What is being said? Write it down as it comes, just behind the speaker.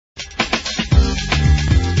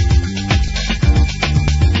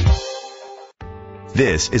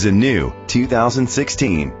This is a new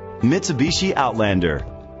 2016 Mitsubishi Outlander.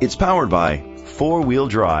 It's powered by four-wheel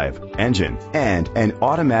drive engine and an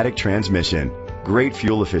automatic transmission. Great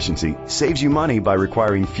fuel efficiency saves you money by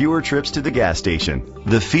requiring fewer trips to the gas station.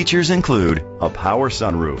 The features include a power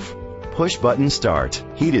sunroof, push-button start,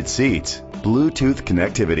 heated seats, Bluetooth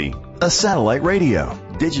connectivity, a satellite radio,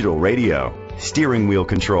 digital radio, steering wheel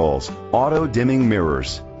controls, auto-dimming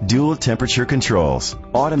mirrors, dual temperature controls,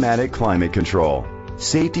 automatic climate control.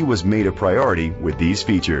 Safety was made a priority with these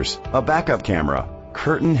features: a backup camera,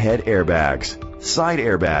 curtain head airbags, side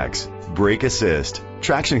airbags, brake assist,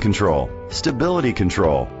 traction control, stability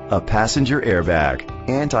control, a passenger airbag,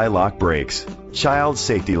 anti-lock brakes, child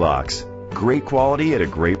safety locks. Great quality at a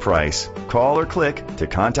great price. Call or click to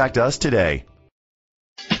contact us today.